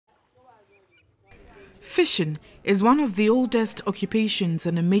Fishing is one of the oldest occupations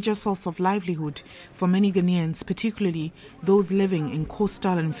and a major source of livelihood for many Ghanaians, particularly those living in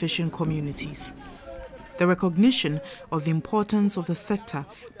coastal and fishing communities. The recognition of the importance of the sector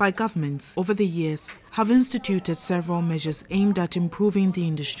by governments over the years have instituted several measures aimed at improving the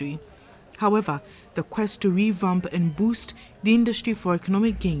industry. However, the quest to revamp and boost the industry for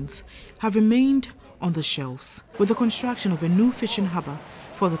economic gains have remained on the shelves, with the construction of a new fishing harbour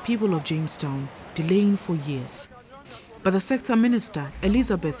for the people of Jamestown delaying for years. But the sector minister,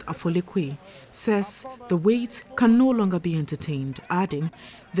 Elizabeth Afoley, says the wait can no longer be entertained, adding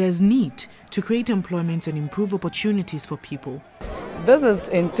there's need to create employment and improve opportunities for people. This is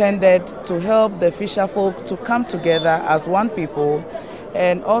intended to help the fisher folk to come together as one people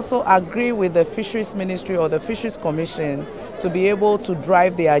and also agree with the Fisheries Ministry or the Fisheries Commission to be able to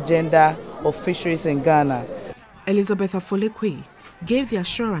drive the agenda of fisheries in Ghana. Elizabeth Afoley gave the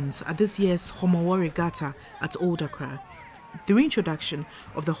assurance at this year's Homowo Regatta at Old Accra. The reintroduction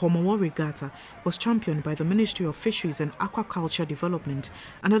of the Homowo Regatta was championed by the Ministry of Fisheries and Aquaculture Development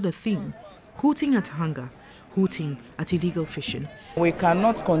under the theme, Hooting at Hunger, Hooting at Illegal Fishing. We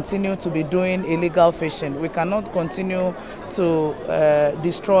cannot continue to be doing illegal fishing. We cannot continue to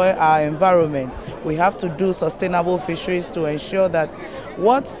destroy our environment. We have to do sustainable fisheries to ensure that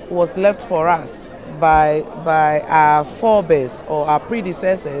what was left for us by our forebears or our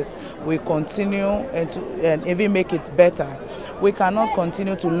predecessors, we continue and even make it better. We cannot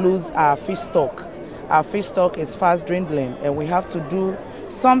continue to lose our fish stock. Our fish stock is fast dwindling and we have to do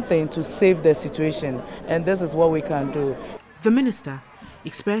something to save the situation, and this is what we can do. The minister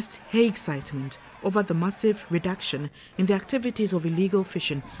expressed her excitement over the massive reduction in the activities of illegal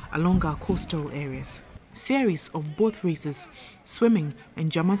fishing along our coastal areas. Series of both races, swimming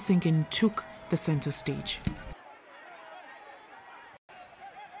and jama sinking, took the center stage.